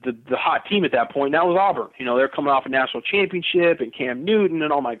 the hot team at that point. And that was Auburn. They're coming off a national championship and Cam Newton,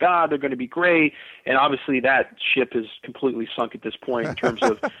 and oh my God, they're going to be great. And obviously that ship is completely sunk at this point in terms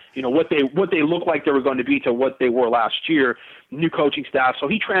of, what they look like they were going to be to what they were last year. New coaching staff. So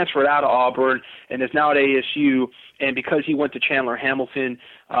he transferred out of Auburn and is now at ASU. And because he went to Chandler Hamilton,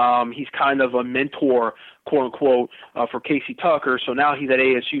 he's kind of a mentor, quote unquote, for Casey Tucker. So now he's at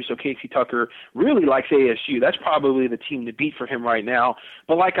ASU. So Casey Tucker really likes ASU. That's probably the team to beat for him right now.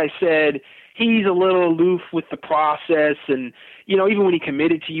 But like I said, he's a little aloof with the process. And, even when he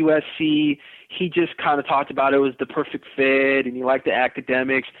committed to USC, he just kind of talked about it was the perfect fit and he liked the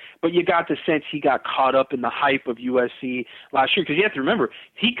academics. But you got the sense he got caught up in the hype of USC last year, because you have to remember,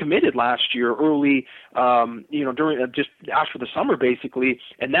 he committed last year early, during just after the summer basically.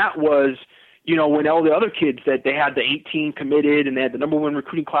 And that was, when all the other kids that they had the 18 committed and they had the number one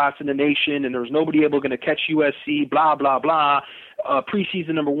recruiting class in the nation and there was nobody able going to catch USC, blah, blah, blah.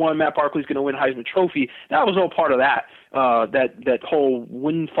 Preseason number one, Matt Barkley's going to win Heisman Trophy. That was all part of that whole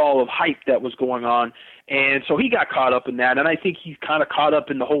windfall of hype that was going on. And so he got caught up in that. And I think he's kind of caught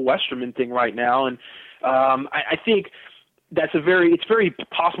up in the whole Westerman thing right now. And I think it's very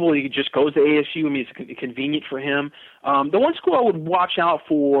possible he just goes to ASU. I mean, it's convenient for him. The one school I would watch out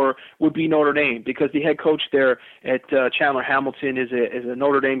for would be Notre Dame, because the head coach there at Chandler Hamilton is a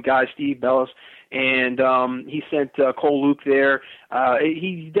Notre Dame guy, Steve Bellis, and he sent Cole Luke there.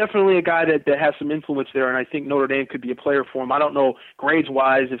 He's definitely a guy that has some influence there, and I think Notre Dame could be a player for him. I don't know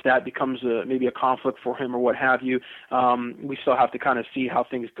grades-wise if that becomes maybe a conflict for him or what have you. We still have to kind of see how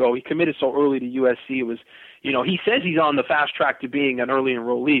things go. He committed so early to USC. It was, he says he's on the fast track to being an early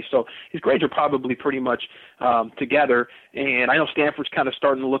enrollee, so his grades are probably pretty much together. And I know Stanford's kind of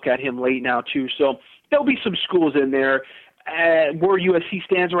starting to look at him late now too. So there'll be some schools in there. Where USC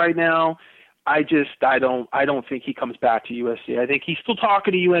stands right now, I don't think he comes back to USC. I think he's still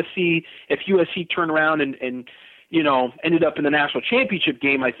talking to USC. If USC turned around and ended up in the national championship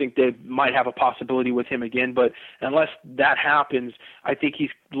game, I think they might have a possibility with him again. But unless that happens, I think he's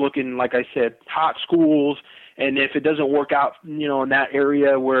looking, like I said, hot schools. And if it doesn't work out, in that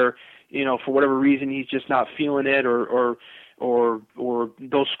area where, for whatever reason he's just not feeling it, or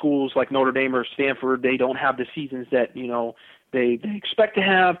those schools like Notre Dame or Stanford, they don't have the seasons that, they expect to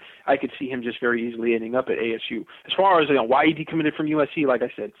have, I could see him just very easily ending up at ASU. As far as why he decommitted from USC, like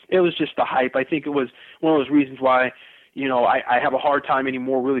I said, it was just the hype. I think it was one of those reasons why, I have a hard time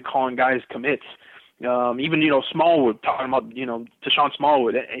anymore really calling guys commits. Even, Smallwood, talking about, Deshaun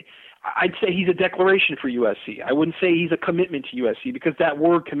Smallwood, I'd say he's a declaration for USC. I wouldn't say he's a commitment to USC, because that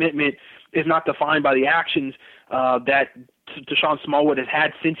word commitment is not defined by the actions that Deshaun Smallwood has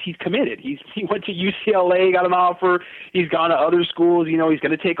had since he's committed. He went to UCLA, got an offer. He's gone to other schools. He's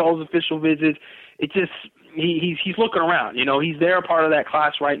going to take all his official visits. It just he's looking around. He's there, a part of that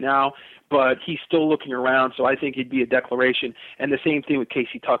class right now, but he's still looking around. So I think it'd be a declaration. And the same thing with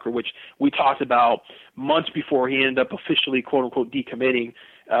Casey Tucker, which we talked about months before he ended up officially, quote unquote, decommitting.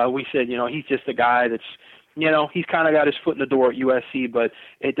 We said, he's just a guy that's, he's kind of got his foot in the door at USC, but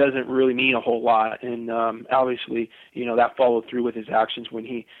it doesn't really mean a whole lot. And obviously, that followed through with his actions when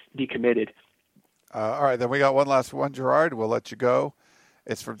he decommitted. All right, then we got one last one, Gerard. We'll let you go.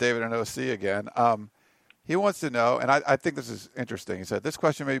 It's from David and OC again. He wants to know, and I think this is interesting. He said, this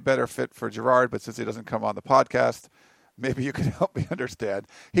question may be better fit for Gerard, but since he doesn't come on the podcast, maybe you can help me understand.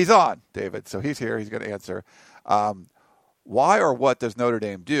 He's on, David, so he's here. He's going to answer. Why or what does Notre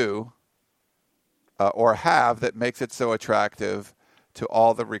Dame do or have that makes it so attractive to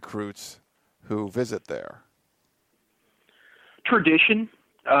all the recruits who visit there? tradition.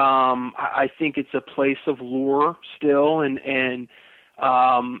 I think it's a place of lure still, and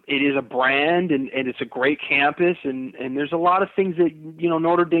it is a brand, and it's a great campus, and there's a lot of things that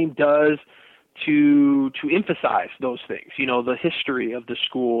Notre Dame does to emphasize those things. The history of the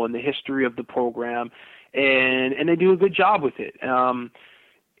school and the history of the program, and they do a good job with it. And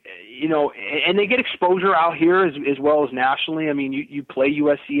they get exposure out here as well as nationally. I mean, you play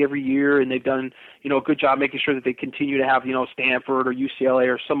USC every year, and they've done, a good job making sure that they continue to have, Stanford or UCLA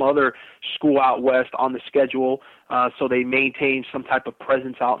or some other school out west on the schedule, so they maintain some type of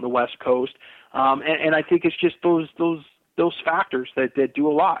presence out in the West Coast. And I think it's just those factors that do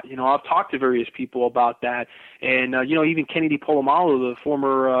a lot. I've talked to various people about that, and even Kennedy Polamalu, the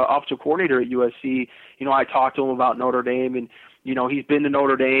former offensive coordinator at USC, I talked to him about Notre Dame, and he's been to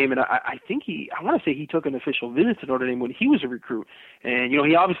Notre Dame, and I think I want to say he took an official visit to Notre Dame when he was a recruit. And,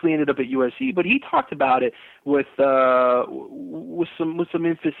 he obviously ended up at USC, but he talked about it with some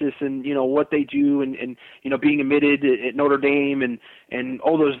emphasis and, what they do and being admitted at Notre Dame and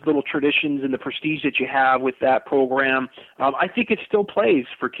all those little traditions and the prestige that you have with that program. I think it still plays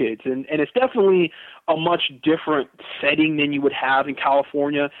for kids, and it's definitely a much different setting than you would have in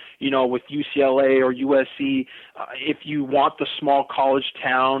California, with UCLA or USC. If you want the small college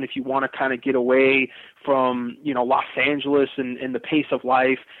town, if you want to kind of get away from, Los Angeles and the pace of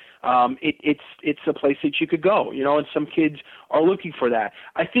life, it's a place that you could go, and some kids are looking for that.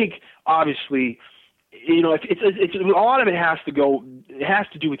 I think, obviously, it's a lot of it has to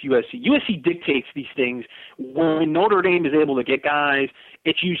do with USC. USC dictates these things. When Notre Dame is able to get guys,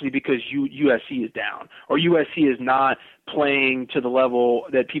 it's usually because USC is down or USC is not playing to the level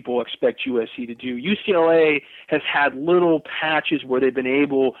that people expect USC to do. UCLA has had little patches where they've been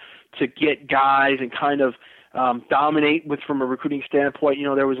able to get guys and kind of dominate from a recruiting standpoint.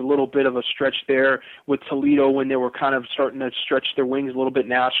 There was a little bit of a stretch there with Toledo when they were kind of starting to stretch their wings a little bit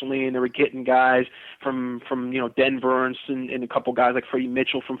nationally, and they were getting guys from Denver and a couple guys like Freddie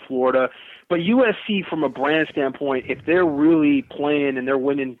Mitchell from Florida. But USC, from a brand standpoint, if they're really playing and they're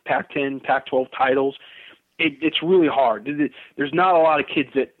winning Pac-10, Pac-12 titles, it's really hard. There's not a lot of kids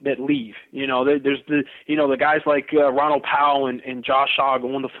that leave. There's the guys like Ronald Powell and Josh Shaw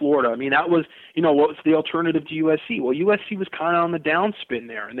going to Florida. I mean, that was, what's the alternative to USC? Well, USC was kind of on the downspin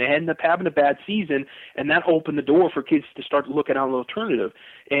there, and they ended up having a bad season, and that opened the door for kids to start looking at an alternative.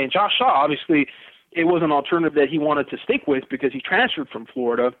 And Josh Shaw, obviously, it was an alternative that he wanted to stick with because he transferred from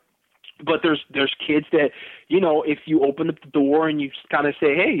Florida. But there's kids that, if you open up the door and you kind of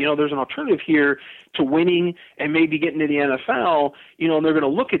say, hey, there's an alternative here to winning and maybe getting to the NFL, and they're going to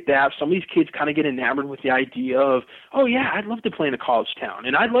look at that. Some of these kids kind of get enamored with the idea of, oh, yeah, I'd love to play in a college town,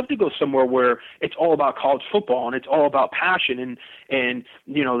 and I'd love to go somewhere where it's all about college football and it's all about passion and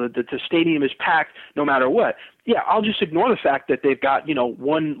the stadium is packed no matter what. Yeah, I'll just ignore the fact that they've got,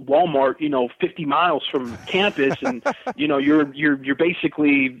 one Walmart, 50 miles from campus, and, you're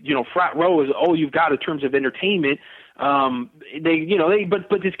basically, frat row is all you've got in terms of entertainment. But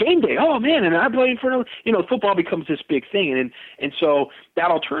it's game day. Oh man, and I'm playing for football becomes this big thing, and so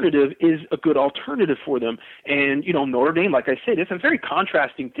that alternative is a good alternative for them. And Notre Dame, like I said, it's a very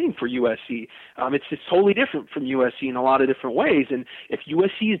contrasting thing for USC. It's just totally different from USC in a lot of different ways. And if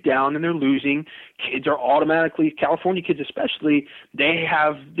USC is down and they're losing, kids are automatically, California kids especially,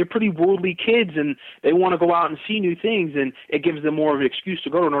 they're pretty worldly kids, and they want to go out and see new things, and it gives them more of an excuse to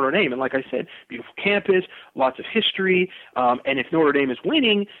go to Notre Dame. And like I said, beautiful campus, lots of history, and if Notre Dame is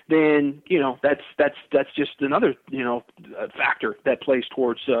winning, then that's just another factor that plays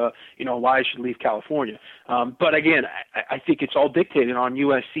towards why I should leave California. But again, I think it's all dictated on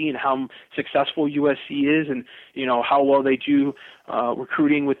USC and how successful USC is, and how well they do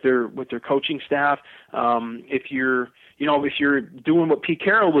recruiting with their coaching staff. If you're doing what Pete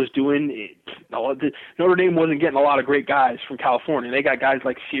Carroll was doing, Notre Dame wasn't getting a lot of great guys from California. They got guys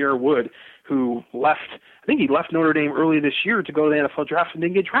like Sierra Wood, who left. I think he left Notre Dame early this year to go to the NFL draft and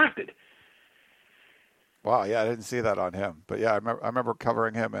didn't get drafted. Wow, yeah, I didn't see that on him. But yeah, I remember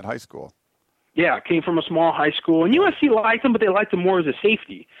covering him in high school. Yeah, came from a small high school, and USC liked him, but they liked him more as a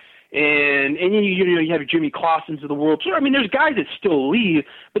safety. And you have Jimmy Clausen's of the world. So I mean, there's guys that still leave,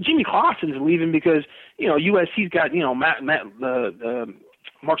 but Jimmy Clausen's leaving because USC's got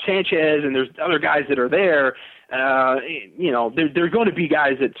Mark Sanchez, and there's other guys that are there. There's going to be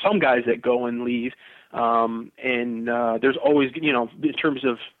some guys that go and leave. And there's always, in terms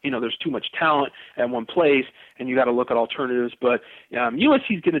of, there's too much talent at one place, and you got to look at alternatives. But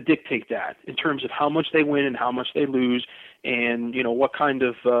USC is going to dictate that in terms of how much they win and how much they lose, and what kind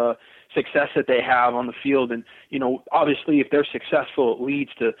of success that they have on the field. And, obviously if they're successful, it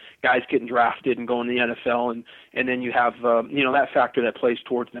leads to guys getting drafted and going to the NFL. And then you have, that factor that plays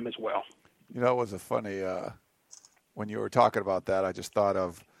towards them as well. It was a funny, when you were talking about that, I just thought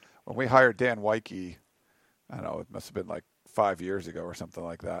of when we hired Dan Weike, I don't know, it must have been like 5 years ago or something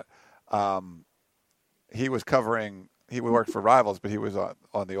like that. He was covering, he worked for Rivals, but he was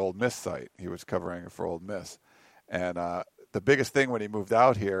on the Ole Miss site. He was covering for Ole Miss. And the biggest thing when he moved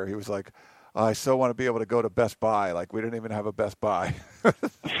out here, he was like, I so want to be able to go to Best Buy. Like, we didn't even have a Best Buy.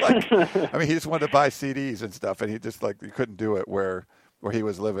 He just wanted to buy CDs and stuff, and he just, you couldn't do it where he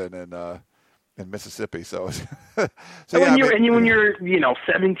was living in Mississippi. So, when you're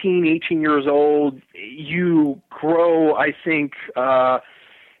 17, 18 years old, you grow, I think,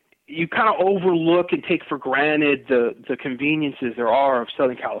 you kind of overlook and take for granted the conveniences there are of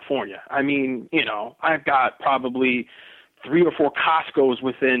Southern California. I've got probably 3 or 4 Costco's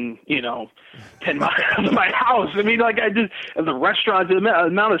within, 10 miles of my house. The restaurants, the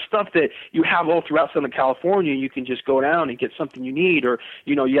amount of stuff that you have all throughout Southern California, you can just go down and get something you need. Or,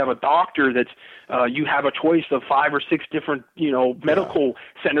 you have a doctor that's, you have a choice of 5 or 6 different, medical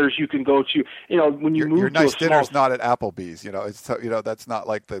centers you can go to. When you move your to nice dinner's not at Applebee's, it's, that's not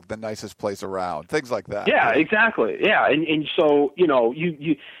like the nicest place around. Things like that. Yeah, exactly. Yeah. And so, you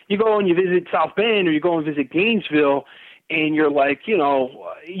go and you visit South Bend or you go and visit Gainesville, and you're like, you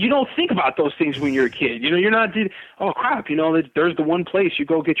don't think about those things when you're a kid. You're not, oh crap, there's the one place you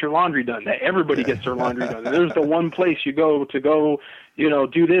go get your laundry done. Everybody gets their laundry done. And there's the one place you go, do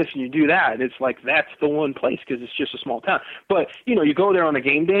this and you do that. And it's like, that's the one place because it's just a small town. But, you go there on a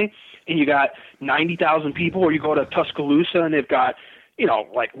game day and you got 90,000 people, or you go to Tuscaloosa and they've got,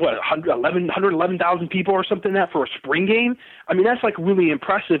 111,000 people or something like that for a spring game. That's like really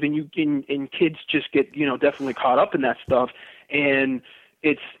impressive, and kids just get, definitely caught up in that stuff, and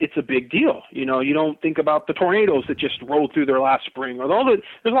it's a big deal. You don't think about the tornadoes that just rolled through there last spring, or there's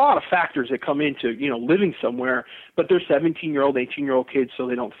a lot of factors that come into, living somewhere, but they're 17-year-old, 18-year-old kids, so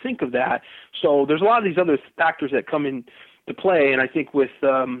they don't think of that. So there's a lot of these other factors that come into play, and I think with,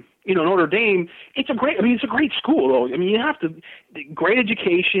 Notre Dame, it's a great school, though. You have great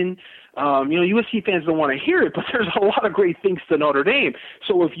education. USC fans don't want to hear it, but there's a lot of great things to Notre Dame.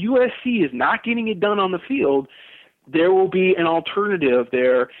 So if USC is not getting it done on the field, there will be an alternative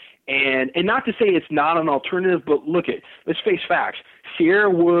there. And not to say it's not an alternative, but let's face facts.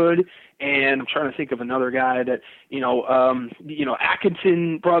 Sierra Wood, and I'm trying to think of another guy that,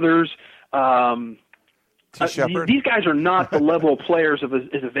 Atkinson brothers, these guys are not the level of players as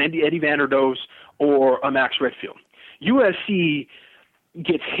Eddie Vanderdoes or a Max Redfield. USC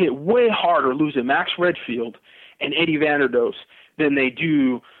gets hit way harder losing Max Redfield and Eddie Vanderdoes than they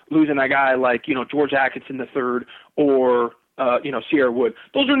do losing a guy like, George Atkinson III or, Sierra Wood.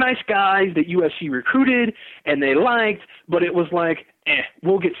 Those are nice guys that USC recruited and they liked, but it was like,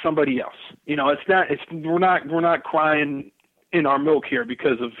 we'll get somebody else. We're not crying in our milk here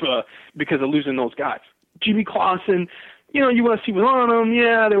because of losing those guys. Jimmy Clausen, USC was on them.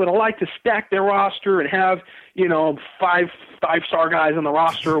 Yeah, they would have liked to stack their roster and have, 5-star guys on the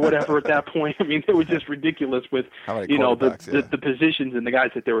roster or whatever at that point. It was just ridiculous with, the positions and the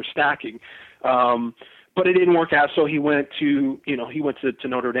guys that they were stacking. But it didn't work out, so he went to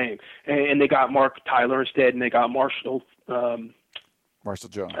Notre Dame, and they got Mark Tyler instead, and they got Marshall Jones.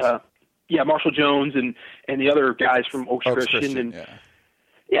 Marshall Jones and the other guys from Oaks Christian and. Yeah.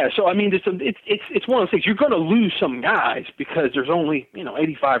 Yeah, so it's one of those things. You're going to lose some guys because there's only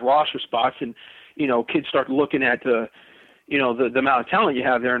 85 roster spots, and kids start looking at the amount of talent you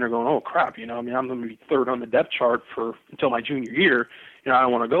have there, and they're going, oh crap, I'm going to be third on the depth chart until my junior year. I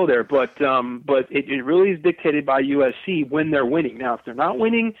don't want to go there, but it really is dictated by USC when they're winning. Now, if they're not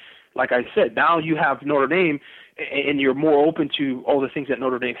winning, like I said, now you have Notre Dame, and you're more open to all the things that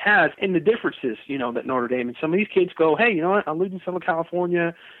Notre Dame has and the differences, that Notre Dame and some of these kids go, hey, you know what? I live in Southern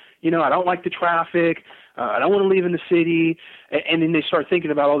California. I don't like the traffic. I don't want to live in the city. And then they start thinking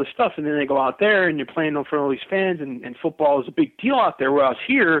about all this stuff, and then they go out there and you're playing in front of all these fans, and football is a big deal out there. Whereas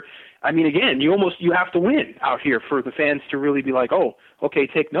here, again, you have to win out here for the fans to really be like, oh, okay,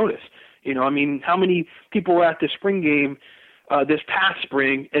 take notice. How many people were at the spring game this past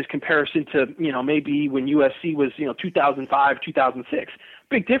spring as comparison to, maybe when USC was, 2005, 2006.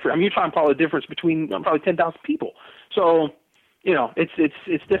 Big difference. You're talking probably a difference between probably 10,000 people. So,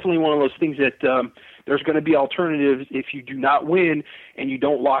 it's definitely one of those things that there's going to be alternatives if you do not win and you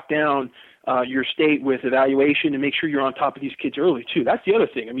don't lock down your state with evaluation and make sure you're on top of these kids early, too. That's the other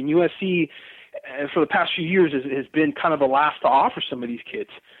thing. USC, for the past few years, has been kind of the last to offer some of these kids.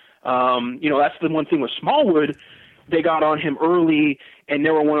 That's the one thing with Smallwood. They got on him early and they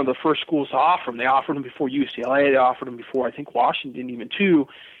were one of the first schools to offer them. They offered them before UCLA. They offered them before, I think, Washington even too.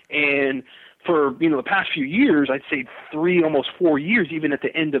 And for, the past few years, I'd say 3, almost 4 years, even at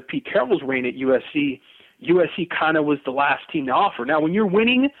the end of Pete Carroll's reign at USC kind of was the last team to offer. Now, when you're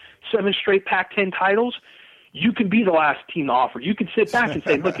winning 7 straight Pac-10 titles, you can be the last team to offer. You can sit back and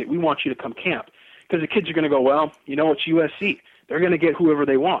say, look, we want you to come camp. Because the kids are going to go, well, it's USC. They're going to get whoever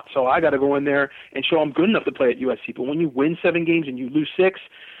they want. So I got to go in there and show I'm good enough to play at USC. But when you win 7 games and you lose 6,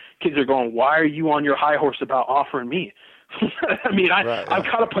 kids are going, why are you on your high horse about offering me? I've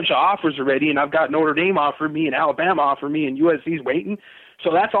got a bunch of offers already, and I've got Notre Dame offering me and Alabama offering me and USC's waiting.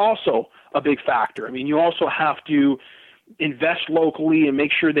 So that's also a big factor. You also have to invest locally and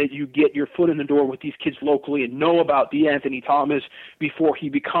make sure that you get your foot in the door with these kids locally and know about DeAnthony Thomas before he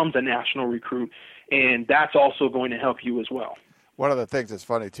becomes a national recruit. And that's also going to help you as well. One of the things that's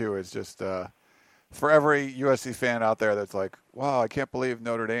funny, too, is just for every USC fan out there that's like, wow, I can't believe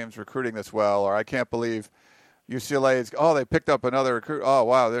Notre Dame's recruiting this well, or I can't believe UCLA they picked up another recruit. Oh,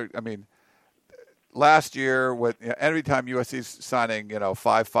 wow. Last year, every time USC's signing, 5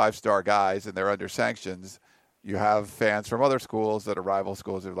 5-star guys and they're under sanctions, you have fans from other schools that are rival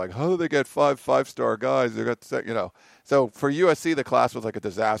schools that are like, how do they get 5 5-star guys? They got, So for USC, the class was like a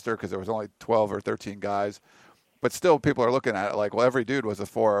disaster because there was only 12 or 13 guys. But still, people are looking at it like, well, every dude was a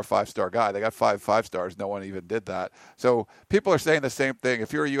 4 or 5-star guy. They got 5 5-stars. No one even did that. So people are saying the same thing.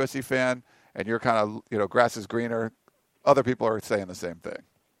 If you're a USC fan and you're kind of, grass is greener, other people are saying the same thing.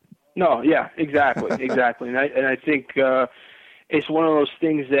 No, yeah, exactly. And I think it's one of those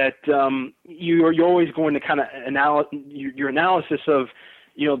things that you're always going to kind of your analysis of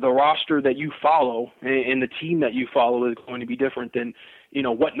the roster that you follow and the team that you follow is going to be different than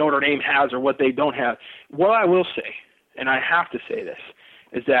what Notre Dame has or what they don't have. What I will say, and I have to say this,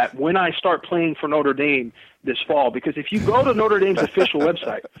 is that when I start playing for Notre Dame this fall, because if you go to Notre Dame's official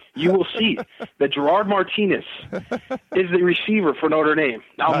website, you will see that Gerard Martinez is the receiver for Notre Dame.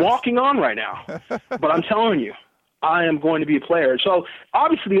 Now, I'm walking on right now, but I'm telling you, I am going to be a player. So,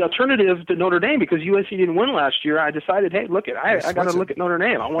 obviously, the alternative to Notre Dame, because USC didn't win last year, I decided, hey, look, I got to look at Notre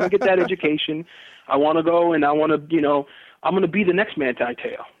Dame. I want to get that education. I want to go, and I want to, I'm going to be the next Manti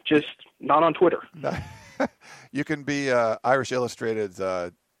Te'o, just not on Twitter. You can be Irish Illustrated's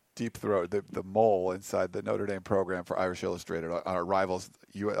deep throat, the mole inside the Notre Dame program for Irish Illustrated on our rivals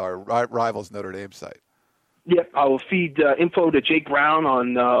Notre Dame site. Yep, I will feed info to Jake Brown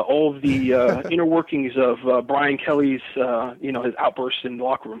on all of the inner workings of Brian Kelly's, his outbursts in the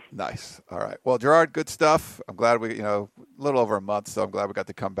locker room. Nice. All right. Well, Gerard, good stuff. I'm glad we, a little over a month, so I'm glad we got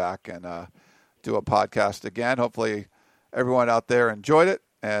to come back and do a podcast again. Hopefully, everyone out there enjoyed it.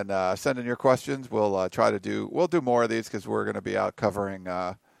 And send in your questions. We'll do more of these because we're going to be out covering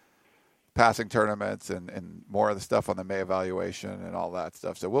passing tournaments and more of the stuff on the May evaluation and all that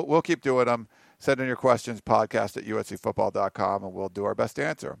stuff. So we'll keep doing them. Send in your questions, podcast@uscfootball.com, and we'll do our best to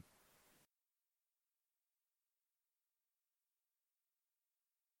answer them.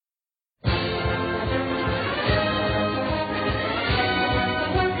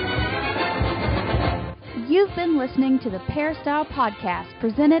 You've been listening to the Peristyle Podcast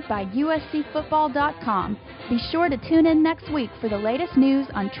presented by USCFootball.com. Be sure to tune in next week for the latest news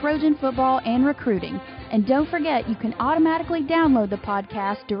on Trojan football and recruiting. And don't forget, you can automatically download the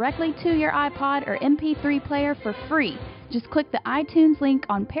podcast directly to your iPod or MP3 player for free. Just click the iTunes link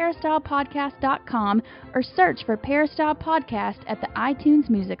on peristylepodcast.com or search for Peristyle Podcast at the iTunes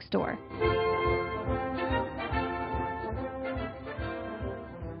Music Store.